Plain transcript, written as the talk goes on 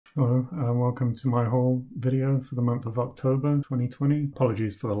Hello, and welcome to my haul video for the month of October 2020.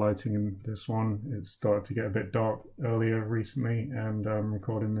 Apologies for the lighting in this one. It started to get a bit dark earlier recently, and I'm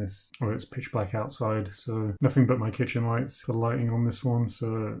recording this, well, it's pitch black outside, so nothing but my kitchen lights for lighting on this one,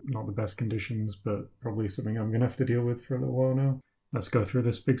 so not the best conditions, but probably something I'm gonna have to deal with for a little while now. Let's go through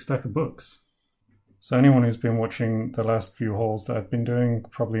this big stack of books. So anyone who's been watching the last few hauls that I've been doing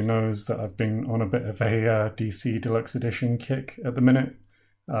probably knows that I've been on a bit of a DC Deluxe Edition kick at the minute.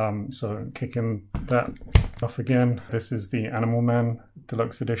 So kicking that off again. This is the Animal Man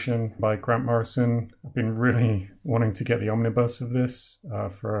Deluxe Edition by Grant Morrison. I've been really wanting to get the omnibus of this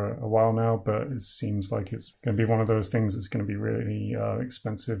for a while now, but it seems like it's going to be one of those things that's going to be really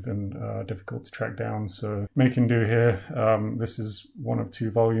expensive and difficult to track down. So making do here. This is one of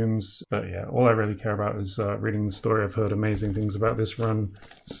 2 volumes, but yeah, all I really care about is reading the story. I've heard amazing things about this run.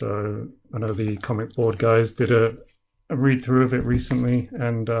 So I know the comic board guys did a read through of it recently,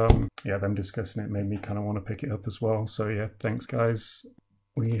 and yeah, them discussing it made me kind of want to pick it up as well. So yeah, thanks guys.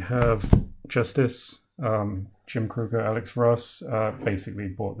 We have Justice, Jim Krueger, Alex Ross. Basically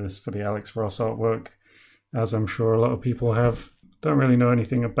bought this for the Alex Ross artwork, as I'm sure a lot of people have. Don't really know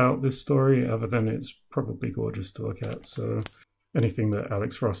anything about this story other than it's probably gorgeous to look at. So anything that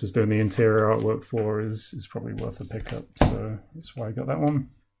Alex Ross is doing the interior artwork for is probably worth a pickup. So that's why I got that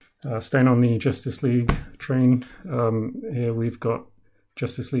one. Staying on the Justice League train, here we've got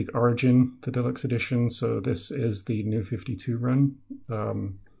Justice League Origin, the Deluxe Edition. So this is the New 52 run,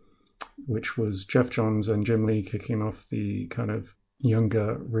 which was Jeff Johns and Jim Lee kicking off the kind of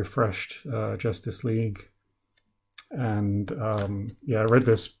younger, refreshed Justice League. And yeah, I read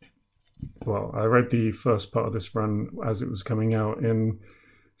this, well, I read the first part of this run as it was coming out in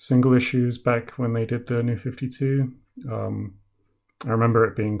single issues back when they did the New 52. I remember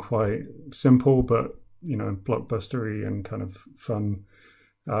it being quite simple, but, you know, blockbustery and kind of fun.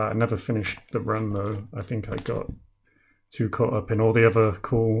 I never finished the run, though. I think I got too caught up in all the other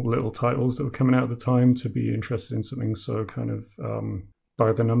cool little titles that were coming out at the time to be interested in something so kind of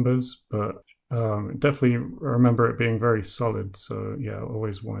by the numbers. But definitely remember it being very solid. So, yeah, I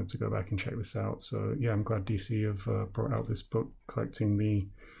always wanted to go back and check this out. So, yeah, I'm glad DC have brought out this book collecting the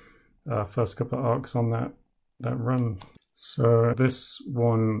first couple of arcs on that run. So this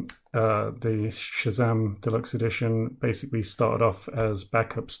one, the Shazam Deluxe Edition, basically started off as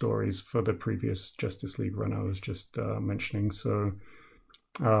backup stories for the previous Justice League run I was just mentioning. So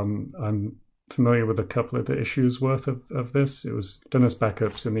I'm familiar with a couple of the issues worth of this. It was done as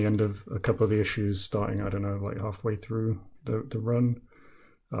backups in the end of a couple of the issues starting, I don't know, like halfway through the run.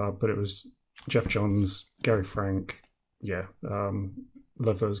 But it was Jeff Johns, Gary Frank, yeah,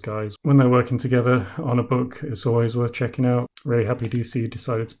 love those guys. When they're working together on a book, it's always worth checking out. Really happy DC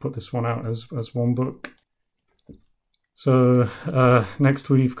decided to put this one out as one book. So next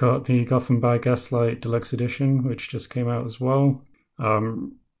we've got the Gotham by Gaslight Deluxe Edition, which just came out as well.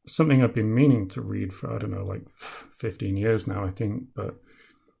 Something I've been meaning to read for, I don't know, like 15 years now, I think. But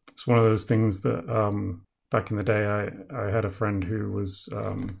it's one of those things that back in the day, I had a friend who was...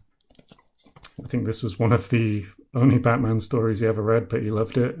 I think this was one of the only Batman stories he ever read, but he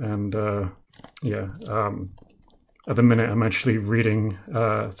loved it. And yeah, at the minute I'm actually reading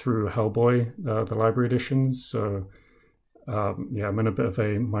through Hellboy, the library editions. So yeah, I'm in a bit of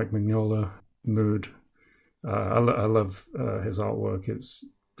a Mike Mignola mood. I love his artwork. It's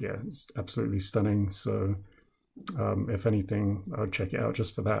absolutely stunning. So if anything, I'd check it out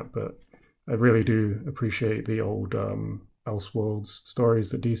just for that. But I really do appreciate the old Elseworlds stories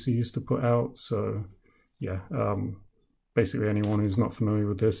that DC used to put out. So yeah, basically anyone who's not familiar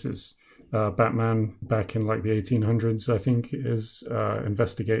with this is Batman back in like the 1800s, I think, is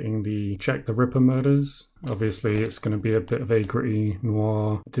investigating the Jack the Ripper murders. Obviously it's going to be a bit of a gritty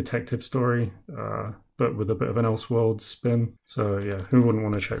noir detective story, but with a bit of an Elseworlds spin. So yeah, who wouldn't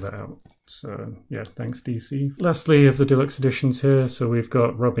want to check that out? So yeah, thanks DC. Lastly of the deluxe editions here, so we've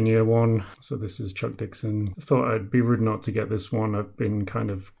got Robin Year One. So this is Chuck Dixon. I thought I'd be rude not to get this one. I've been kind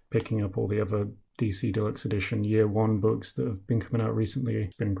of picking up all the other DC Deluxe Edition Year One books that have been coming out recently.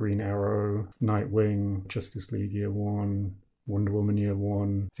 It's been Green Arrow, Nightwing, Justice League Year One, Wonder Woman Year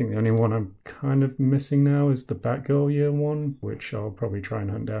One. I think the only one I'm kind of missing now is the Batgirl Year One, which I'll probably try and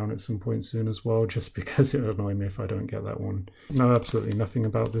hunt down at some point soon as well, just because it'll annoy me if I don't get that one. Know absolutely nothing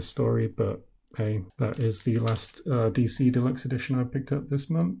about this story, but hey, that is the last DC Deluxe Edition I picked up this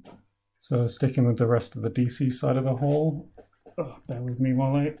month. So sticking with the rest of the DC side of the haul, bear with me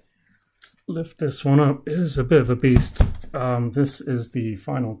while I lift this one up. It is a bit of a beast. This is the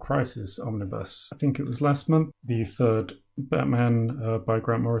Final Crisis omnibus. I think it was last month. The third Batman by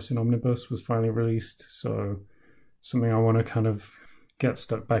Grant Morrison omnibus was finally released, so something I want to kind of get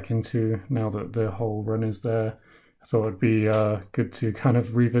stuck back into now that the whole run is there. I thought it'd be good to kind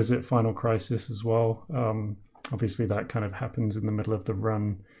of revisit Final Crisis as well. Obviously that kind of happens in the middle of the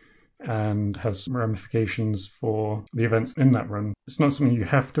run and has ramifications for the events in that run. It's not something you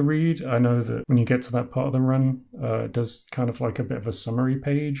have to read. I know that when you get to that part of the run, it does kind of like a bit of a summary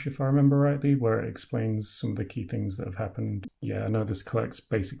page, if I remember rightly, where it explains some of the key things that have happened. Yeah, I know this collects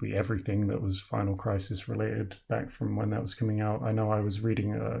basically everything that was Final Crisis related back from when that was coming out. I know I was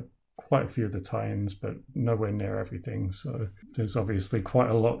reading quite a few of the tie-ins, but nowhere near everything. So there's obviously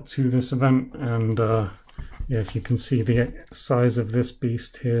quite a lot to this event, and yeah, if you can see the size of this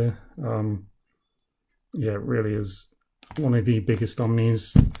beast here, yeah, it really is one of the biggest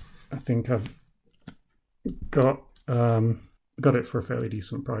omnis I think I've got. Got it for a fairly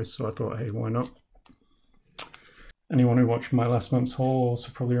decent price, so I thought, hey, why not? Anyone who watched my last month's haul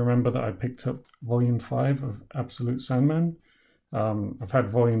also probably remember that I picked up volume 5 of Absolute Sandman. I've had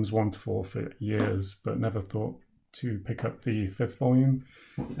volumes 1 to 4 for years, but never thought to pick up the 5th volume,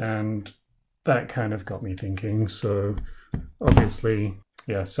 and that kind of got me thinking. So obviously,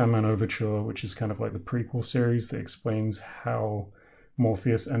 yeah, Sandman Overture, which is kind of like the prequel series that explains how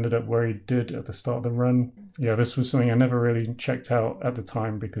Morpheus ended up where he did at the start of the run. Yeah, this was something I never really checked out at the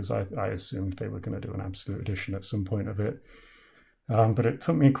time because I assumed they were going to do an Absolute Edition at some point of it. But it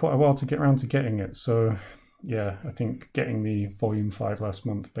took me quite a while to get around to getting it. So yeah, I think getting the volume 5 last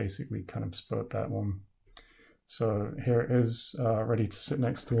month basically kind of spurred that one. So here it is, ready to sit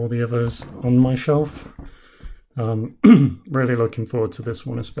next to all the others on my shelf. Really looking forward to this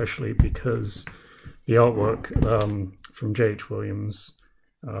one, especially because the artwork from J.H. Williams,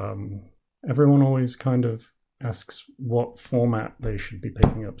 everyone always kind of asks what format they should be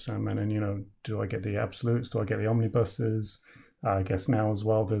picking up Sandman in. You know, do I get the Absolutes? Do I get the omnibuses? I guess now as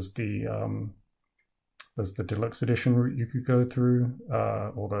well there's the deluxe edition route you could go through,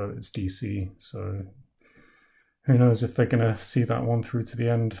 although it's DC, so who knows if they're going to see that one through to the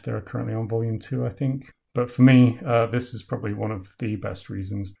end. They're currently on volume 2, I think. But for me, this is probably one of the best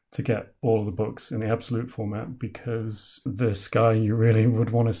reasons to get all of the books in the Absolute format, because this guy, you really would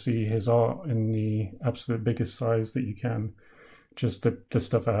want to see his art in the absolute biggest size that you can. Just the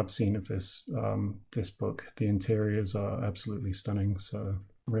stuff I have seen of this this book, the interiors are absolutely stunning. So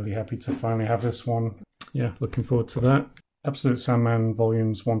really happy to finally have this one. Yeah, looking forward to that. Absolute Sandman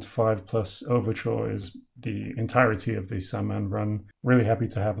volumes 1 to 5 plus Overture is the entirety of the Sandman run. Really happy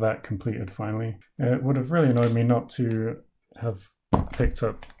to have that completed finally. It would have really annoyed me not to have picked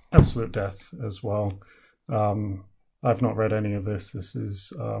up Absolute Death as well. I've not read any of this. This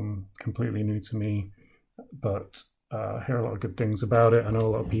is completely new to me, but I hear a lot of good things about it. I know a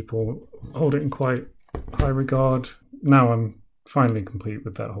lot of people hold it in quite high regard. Now I'm finally complete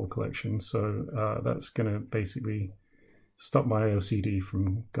with that whole collection, so that's going to basically stop my OCD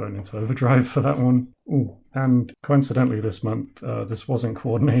from going into overdrive for that one. Ooh, and coincidentally this month, this wasn't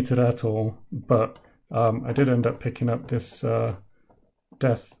coordinated at all, but I did end up picking up this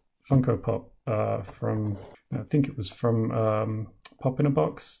Death Funko Pop from, I think it was from Pop in a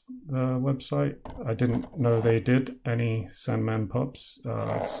Box website. I didn't know they did any Sandman pops,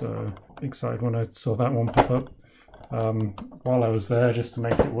 so excited when I saw that one pop up. While I was there, just to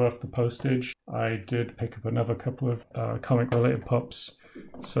make it worth the postage, I did pick up another couple of comic-related pops.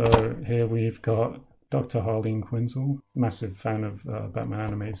 So here we've got Dr. Harleen Quinzel, massive fan of Batman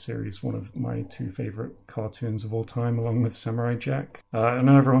animated series, one of my 2 favorite cartoons of all time, along with Samurai Jack. I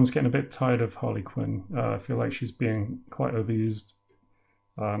know everyone's getting a bit tired of Harley Quinn. I feel like she's being quite overused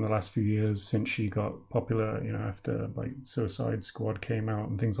in the last few years since she got popular, you know, after like Suicide Squad came out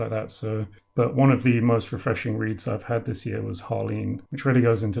and things like that. So, but one of the most refreshing reads I've had this year was Harleen, which really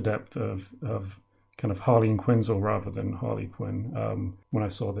goes into depth of kind of Harleen Quinzel rather than Harley Quinn. When I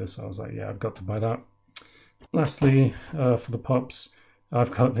saw this, I was like, yeah, I've got to buy that. Lastly, for the pops,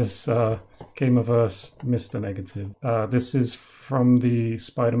 I've got this Gameverse Mr. Negative. This is from the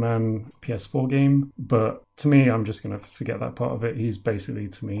Spider-Man PS4 game, but to me, I'm just going to forget that part of it. He's basically,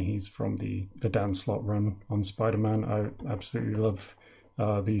 to me, he's from the Dan Slott run on Spider-Man. I absolutely love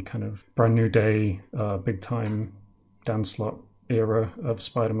the kind of Brand New Day, big time Dan Slott era of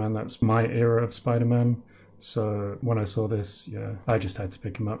Spider-Man. That's my era of Spider-Man. So when I saw this, yeah, I just had to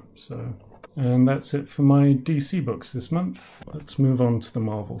pick him up. So. And that's it for my DC books this month. Let's move on to the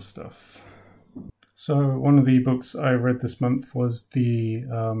Marvel stuff. So one of the books I read this month was the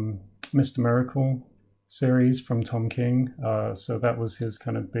Mr. Miracle series from Tom King. So that was his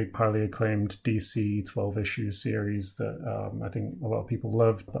kind of big, highly acclaimed DC 12-issue series that I think a lot of people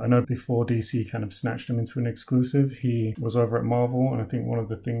loved. But I know before DC kind of snatched him into an exclusive, he was over at Marvel, and I think one of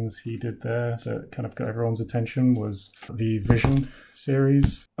the things he did there that kind of got everyone's attention was the Vision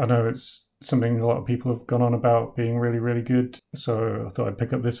series. I know it's something a lot of people have gone on about being really, really good, so I thought I'd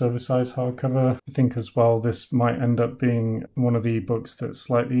pick up this oversized hardcover. I think as well this might end up being one of the books that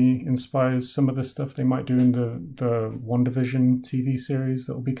slightly inspires some of the stuff they might do in the WandaVision TV series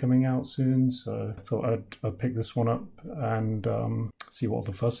that will be coming out soon, so I thought I'd pick this one up and see what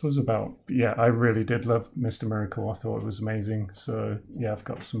the fuss was about. But yeah, I really did love Mr. Miracle. I thought it was amazing, so yeah, I've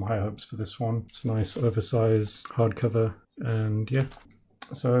got some high hopes for this one. It's a nice oversized hardcover, and yeah.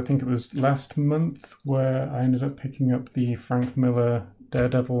 So I think it was last month where I ended up picking up the Frank Miller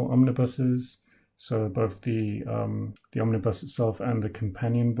Daredevil omnibuses. So both the omnibus itself and the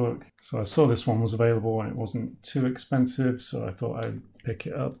companion book. So I saw this one was available and it wasn't too expensive, so I thought I'd pick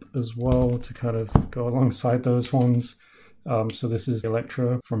it up as well to kind of go alongside those ones. So this is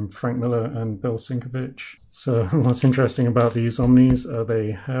Elektra from Frank Miller and Bill Sienkiewicz. So what's interesting about these omnis,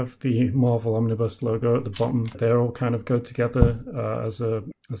 they have the Marvel Omnibus logo at the bottom. They all kind of go together as a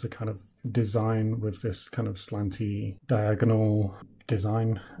kind of design with this kind of slanty diagonal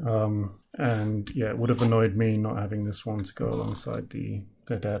design. And yeah, it would have annoyed me not having this one to go alongside the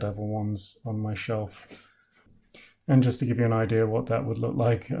Daredevil ones on my shelf. And just to give you an idea what that would look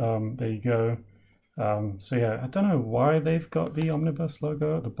like, there you go. So yeah, I don't know why they've got the omnibus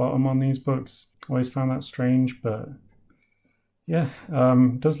logo at the bottom on these books. Always found that strange, but yeah,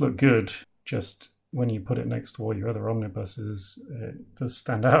 it does look good. Just when you put it next to all your other omnibuses, it does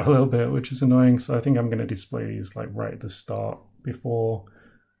stand out a little bit, which is annoying. So I think I'm going to display these like right at the start before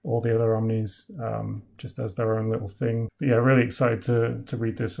all the other omnis, just as their own little thing. But yeah, really excited to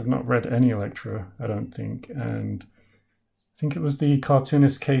read this. I've not read any Elektra, I don't think, and I think it was the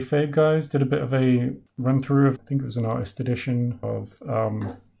cartoonist Kayfabe guys did a bit of a run through of, I think it was an artist edition of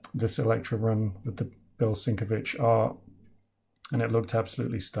this Elektra run with the Bill Sienkiewicz art, and it looked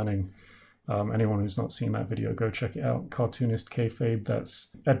absolutely stunning. Anyone who's not seen that video, go check it out. Cartoonist Kayfabe,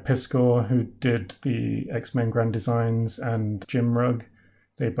 that's Ed Piskor, who did the X-Men Grand Designs, and Jim Rugg.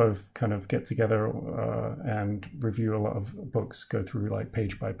 They both kind of get together and review a lot of books, go through like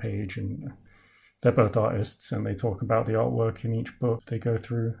page by page, and they're both artists and they talk about the artwork in each book they go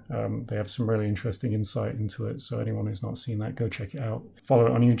through. They have some really interesting insight into it, so anyone who's not seen that, go check it out. Follow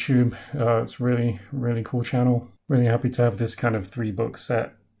it on YouTube. It's really, really cool channel. Really happy to have this kind of 3-book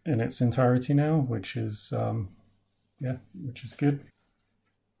set in its entirety now, which is, yeah, which is good.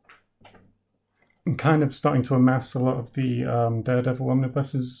 I'm kind of starting to amass a lot of the Daredevil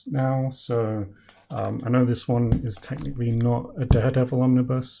omnibuses now, so I know this one is technically not a Daredevil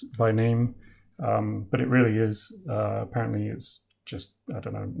omnibus by name, but it really is. Apparently it's just, I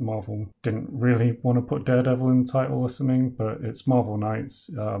don't know, Marvel didn't really want to put Daredevil in the title or something, but it's Marvel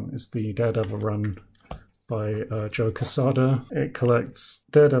Knights. It's the Daredevil run by Joe Quesada. It collects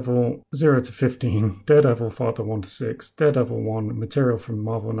Daredevil 0 to 15, Daredevil Father 1 to 6, Daredevil 1, material from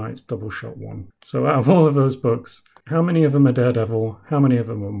Marvel Knights Double Shot 1. So out of all of those books, how many of them are Daredevil? How many of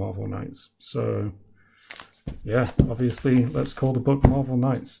them are Marvel Knights? So yeah, obviously let's call the book Marvel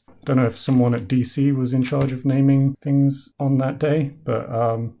Knights. I don't know if someone at DC was in charge of naming things on that day, but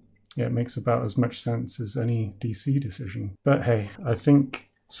yeah, it makes about as much sense as any DC decision. But hey, I think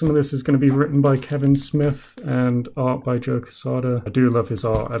some of this is going to be written by Kevin Smith and art by Joe Quesada. I do love his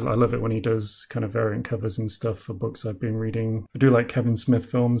art. I love it when he does kind of variant covers and stuff for books I've been reading. I do like Kevin Smith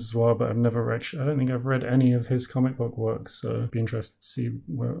films as well, but I've never read, I don't think I've read any of his comic book work, so I'd be interested to see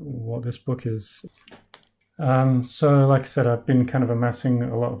what this book is. So like I said, I've been kind of amassing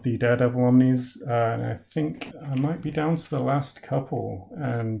a lot of the Daredevil omnis, and I think I might be down to the last couple,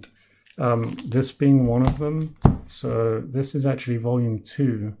 and this being one of them. So this is actually volume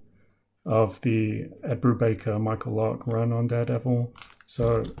 2 of the Ed Brubaker, Michael Lark run on Daredevil.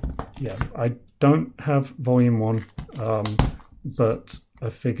 So yeah, I don't have volume 1, but I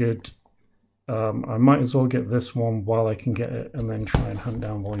figured I might as well get this one while I can get it, and then try and hunt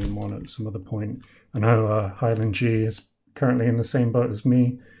down volume 1 at some other point. I know Highland G is currently in the same boat as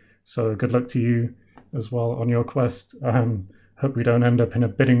me, so good luck to you as well on your quest. Hope we don't end up in a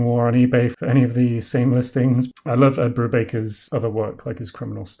bidding war on eBay for any of the same listings. I love Ed Brubaker's other work, like his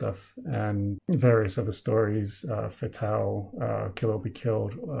criminal stuff and various other stories, Fatale, Kill or Be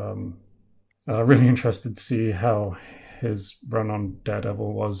Killed. Really interested to see how his run on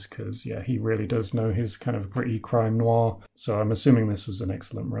Daredevil was, because yeah, he really does know his kind of gritty crime noir. So I'm assuming this was an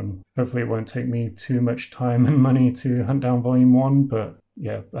excellent run. Hopefully it won't take me too much time and money to hunt down volume 1, but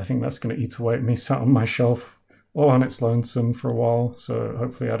yeah, I think that's going to eat away at me sat on my shelf all on its lonesome for a while. So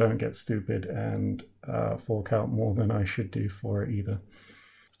hopefully I don't get stupid and fork out more than I should do for it either.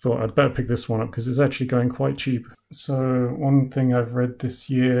 Thought I'd better pick this one up because it's actually going quite cheap. So one thing I've read this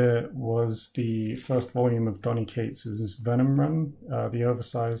year was the first volume of Donny Cates's Venom run, the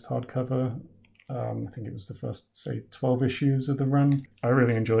oversized hardcover. I think it was the first, say, 12 issues of the run. I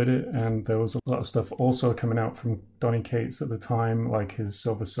really enjoyed it, and there was a lot of stuff also coming out from Donny Cates at the time, like his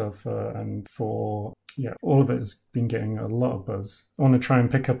Silver Surfer and Thor. Yeah, all of it has been getting a lot of buzz. I want to try and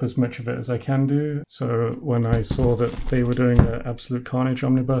pick up as much of it as I can do. So when I saw that they were doing the Absolute Carnage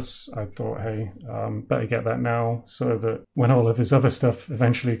omnibus, I thought, hey, better get that now so that when all of his other stuff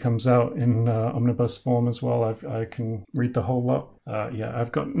eventually comes out in omnibus form as well, I can read the whole lot. Yeah,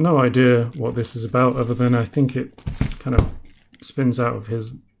 I've got no idea what this is about other than I think it kind of spins out of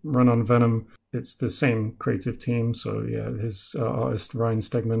his run on Venom. It's the same creative team, so yeah, his artist Ryan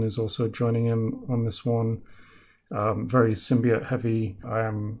Stegman is also joining him on this one. Very symbiote heavy. I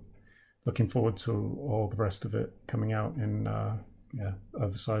am looking forward to all the rest of it coming out in yeah,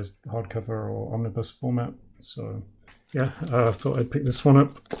 oversized hardcover or omnibus format. So yeah, I thought I'd pick this one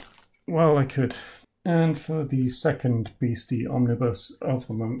up while I could. And for the second Beastie omnibus of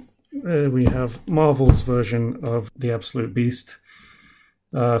the month, we have Marvel's version of The Absolute Beast.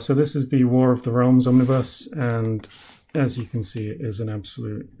 So this is the War of the Realms omnibus, and as you can see, it is an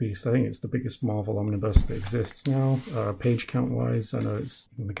absolute beast. I think it's the biggest Marvel omnibus that exists now, page count wise. I know it's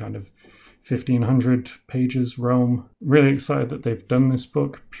in the kind of 1,500 pages realm. Really excited that they've done this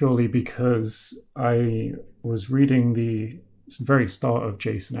book purely because I was reading the very start of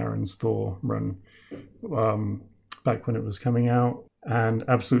Jason Aaron's Thor run back when it was coming out, and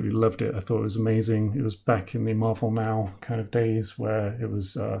absolutely loved it. I thought it was amazing. It was back in the Marvel Now kind of days where it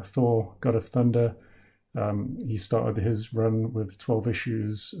was Thor, God of Thunder. He started his run with 12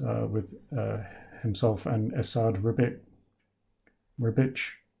 issues with himself and Esad Ribic.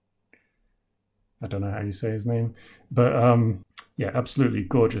 I don't know how you say his name, but yeah, absolutely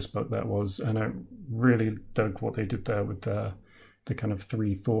gorgeous book that was, and I really dug what they did there with the kind of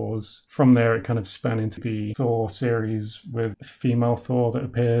three Thors. From there, it kind of span into the Thor series with female Thor that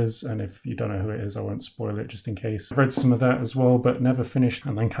appears, and if you don't know who it is, I won't spoil it just in case. I've read some of that as well, but never finished,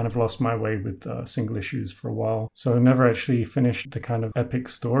 and then kind of lost my way with single issues for a while. So I never actually finished the kind of epic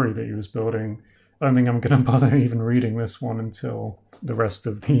story that he was building. I don't think I'm going to bother even reading this one until the rest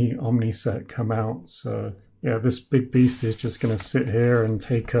of the Omni set come out. So yeah, this big beast is just going to sit here and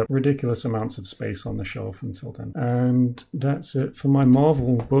take up ridiculous amounts of space on the shelf until then. And that's it for my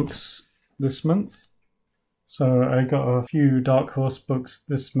Marvel books this month. So I got a few Dark Horse books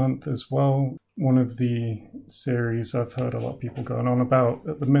this month as well. One of the series I've heard a lot of people going on about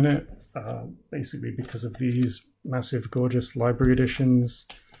at the minute, basically because of these massive, gorgeous library editions.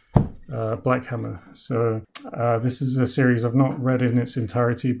 Black Hammer. So this is a series I've not read in its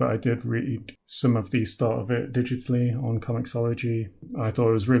entirety, but I did read some of the start of it digitally on Comixology. I thought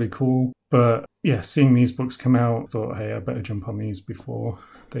it was really cool. But yeah, seeing these books come out, I thought, hey, I better jump on these before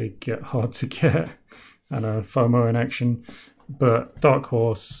they get hard to get. And FOMO in action. But Dark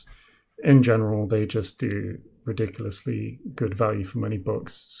Horse, in general, they just do ridiculously good value for money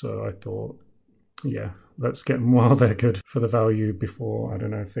books. So I thought, yeah, let's get them while they're good for the value before, I don't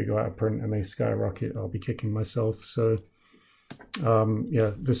know, if they go out of print and they skyrocket, I'll be kicking myself. So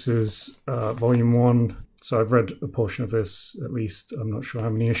yeah, this is volume 1. So I've read a portion of this, at least. I'm not sure how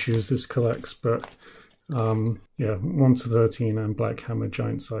many issues this collects, but yeah, 1 to 13 and Black Hammer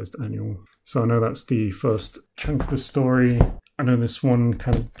giant-sized annual. So I know that's the first chunk of the story. I know this one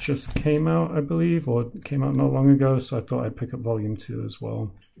kind of just came out, I believe, or came out not long ago, so I thought I'd pick up volume 2 as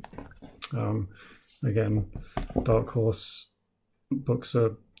well. Again, Dark Horse books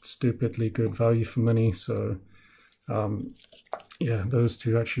are stupidly good value for money, so yeah, those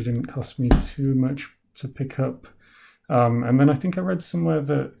two actually didn't cost me too much to pick up. And then I think I read somewhere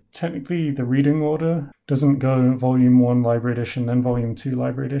that technically the reading order doesn't go volume 1 library edition, then volume 2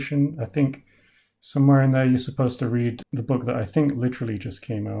 library edition. I think somewhere in there you're supposed to read the book that I think literally just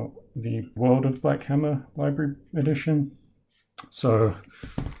came out, the World of Black Hammer library edition. So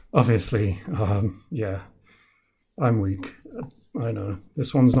obviously, yeah, I'm weak. I know.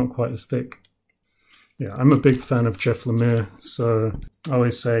 This one's not quite as thick. Yeah, I'm a big fan of Jeff Lemire, so I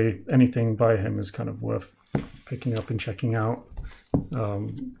always say anything by him is kind of worth picking up and checking out.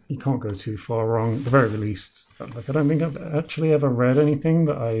 You can't go too far wrong. At the very least, like, I don't think I've actually ever read anything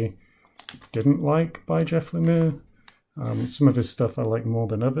that I didn't like by Jeff Lemire. Some of his stuff I like more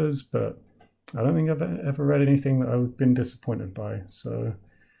than others, but I don't think I've ever read anything that I've been disappointed by. So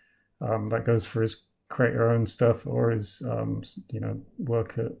that goes for his create her own stuff or is, you know,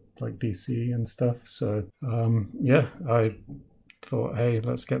 work at like DC and stuff. So yeah, I thought, hey,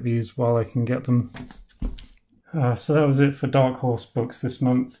 let's get these while I can get them. So that was it for Dark Horse books this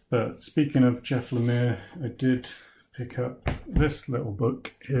month. But speaking of Jeff Lemire, I did pick up this little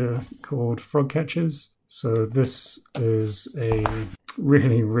book here called Frog Catchers. So this is a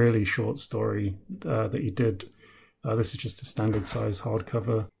really, really short story that he did. This is just a standard size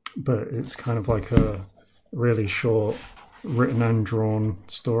hardcover, but it's kind of like a really short written and drawn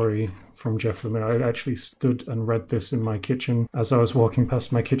story from Jeff Lemire. I actually stood and read this in my kitchen as I was walking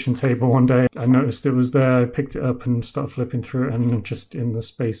past my kitchen table one day. I noticed it was there, I picked it up and started flipping through it, and just in the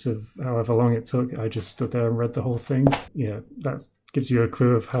space of however long it took, I just stood there and read the whole thing. Yeah, that gives you a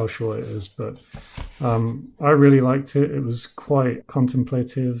clue of how short it is, but I really liked it. It was quite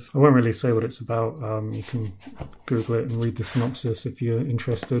contemplative. I won't really say what it's about. You can Google it and read the synopsis if you're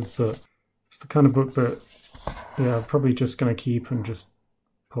interested, but it's the kind of book that, yeah, I'm probably just going to keep and just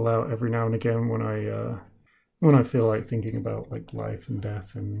pull out every now and again when I feel like thinking about like life and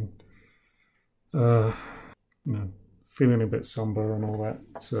death and you know, feeling a bit somber and all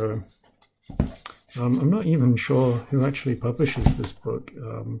that. So I'm not even sure who actually publishes this book.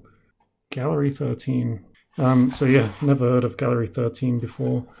 Gallery 13. So yeah, never heard of Gallery 13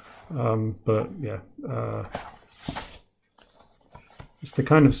 before, but yeah, it's the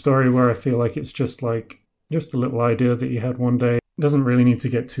kind of story where I feel like it's just a little idea that he had one day. Doesn't really need to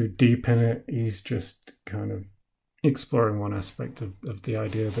get too deep in it. He's just kind of exploring one aspect of the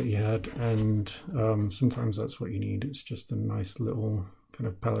idea that he had, and sometimes that's what you need. It's just a nice little kind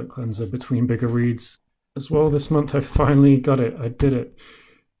of palate cleanser between bigger reads. As well, this month I finally got it. I did it.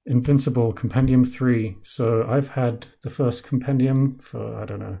 Invincible Compendium 3. So I've had the first compendium for, I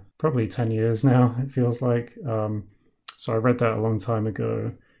don't know, probably 10 years now, it feels like. So I read that a long time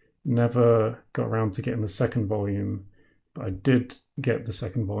ago. Never got around to getting the second volume. But I did get the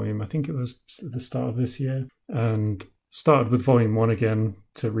second volume. I think it was at the start of this year. And started with volume 1 again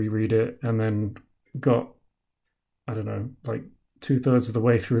to reread it. And then got, I don't know, like 2/3 of the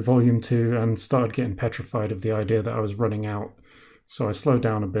way through volume 2 and started getting petrified of the idea that I was running out. So I slowed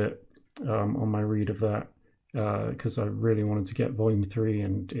down a bit on my read of that because I really wanted to get volume 3,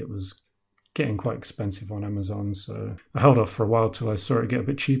 and it was getting quite expensive on Amazon. So I held off for a while till I saw it get a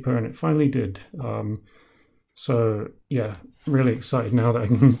bit cheaper, and it finally did. So yeah, really excited now that I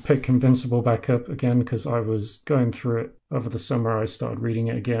can pick Invincible back up again, because I was going through it over the summer. I started reading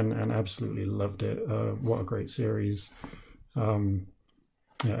it again and absolutely loved it. What a great series.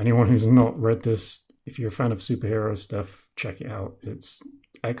 Yeah, anyone who's not read this, if you're a fan of superhero stuff, check it out. It's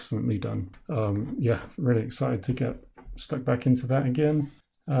excellently done. Yeah, really excited to get stuck back into that again.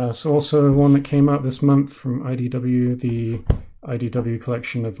 So also one that came out this month from IDW, the IDW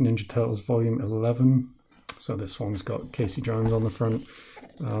collection of Ninja Turtles Volume 11. So this one's got Casey Jones on the front,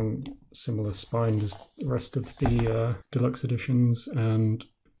 similar spine as the rest of the deluxe editions. And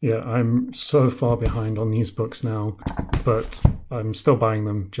yeah, I'm so far behind on these books now, but I'm still buying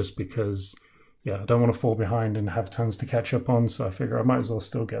them just because, yeah, I don't want to fall behind and have tons to catch up on. So I figure I might as well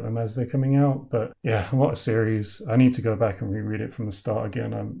still get them as they're coming out. But yeah, what a series. I need to go back and reread it from the start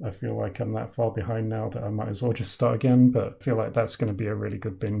again. I feel like I'm that far behind now that I might as well just start again. But I feel like that's going to be a really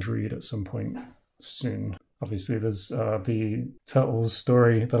good binge read at some point soon. Obviously, there's the Turtles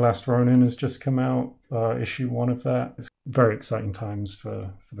story, The Last Ronin, has just come out, issue 1 of that. It's very exciting times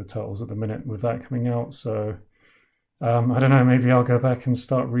for the Turtles at the minute with that coming out. So I don't know, maybe I'll go back and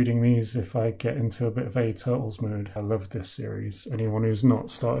start reading these if I get into a bit of a Turtles mood. I love this series. Anyone who's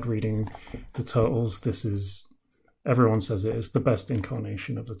not started reading the Turtles, this is, everyone says it is the best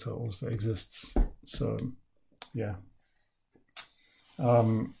incarnation of the Turtles that exists. So yeah.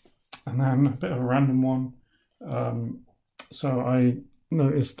 And then a bit of a random one. So I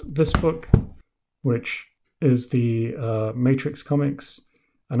noticed this book, which is the Matrix comics.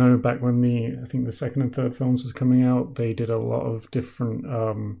 I know back when I think the second and third films was coming out, they did a lot of different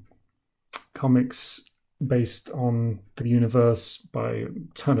comics based on the universe by a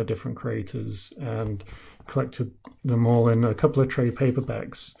ton of different creators, and collected them all in a couple of trade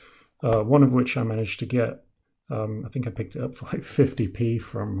paperbacks, one of which I managed to get. I think I picked it up for like 50p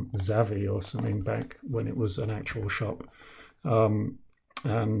from Zavvi or something back when it was an actual shop.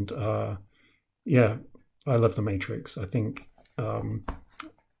 Yeah, I love The Matrix. I think,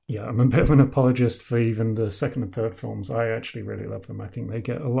 yeah, I'm a bit of an apologist for even the second and third films. I actually really love them. I think they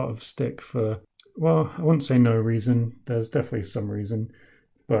get a lot of stick for, well, I wouldn't say no reason. There's definitely some reason,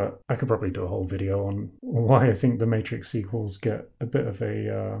 but I could probably do a whole video on why I think the Matrix sequels get a bit of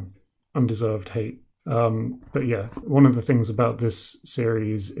a undeserved hate. But yeah, one of the things about this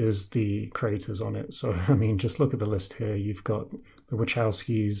series is the creators on it. So, I mean, just look at the list here. You've got the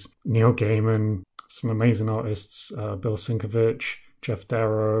Wachowskis, Neil Gaiman, some amazing artists, Bill Sienkiewicz, Jeff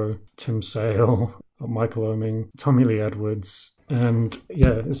Darrow, Tim Sale, Michael Oeming, Tommy Lee Edwards. And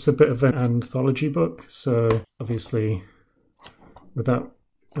yeah, it's a bit of an anthology book. So obviously with that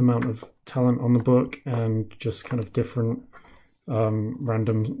amount of talent on the book and just kind of different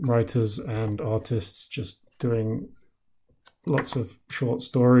random writers and artists just doing lots of short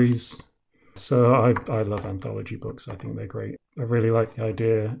stories. So I love anthology books. I think they're great. I really like the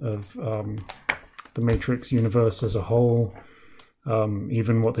idea of the Matrix universe as a whole.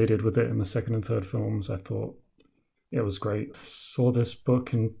 Even what they did with it in the second and third films, I thought it was great. Saw this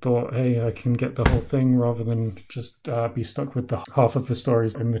book and thought, hey, I can get the whole thing rather than just be stuck with the half of the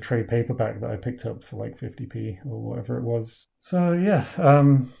stories in the trade paperback that I picked up for like 50p or whatever it was. So yeah,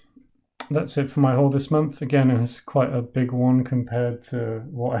 that's it for my haul this month. Again, it was quite a big one compared to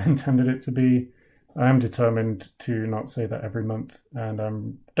what I intended it to be. I am determined to not say that every month, and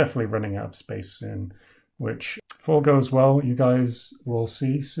I'm definitely running out of space soon, which if all goes well, you guys will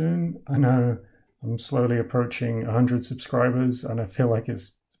see soon. I know I'm slowly approaching 100 subscribers, and I feel like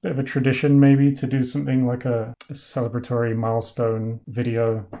it's a bit of a tradition maybe to do something like a celebratory milestone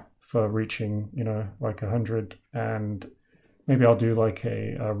video for reaching, you know, like 100. And maybe I'll do like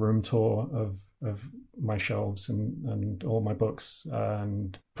a room tour of my shelves and all my books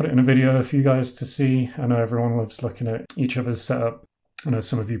and put it in a video for you guys to see. I know everyone loves looking at each other's setup. I know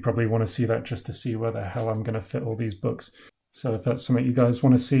some of you probably want to see that just to see where the hell I'm going to fit all these books. So if that's something you guys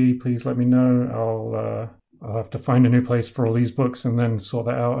want to see, please let me know. I'll have to find a new place for all these books and then sort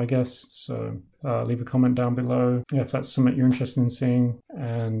that out, I guess. So leave a comment down below if that's something you're interested in seeing.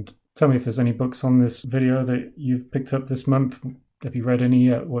 And tell me if there's any books on this video that you've picked up this month. Have you read any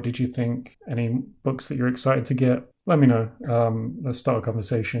yet? What did you think? Any books that you're excited to get? Let me know. Let's start a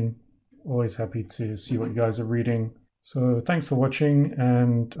conversation. Always happy to see what you guys are reading. So thanks for watching,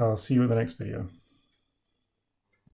 and I'll see you in the next video.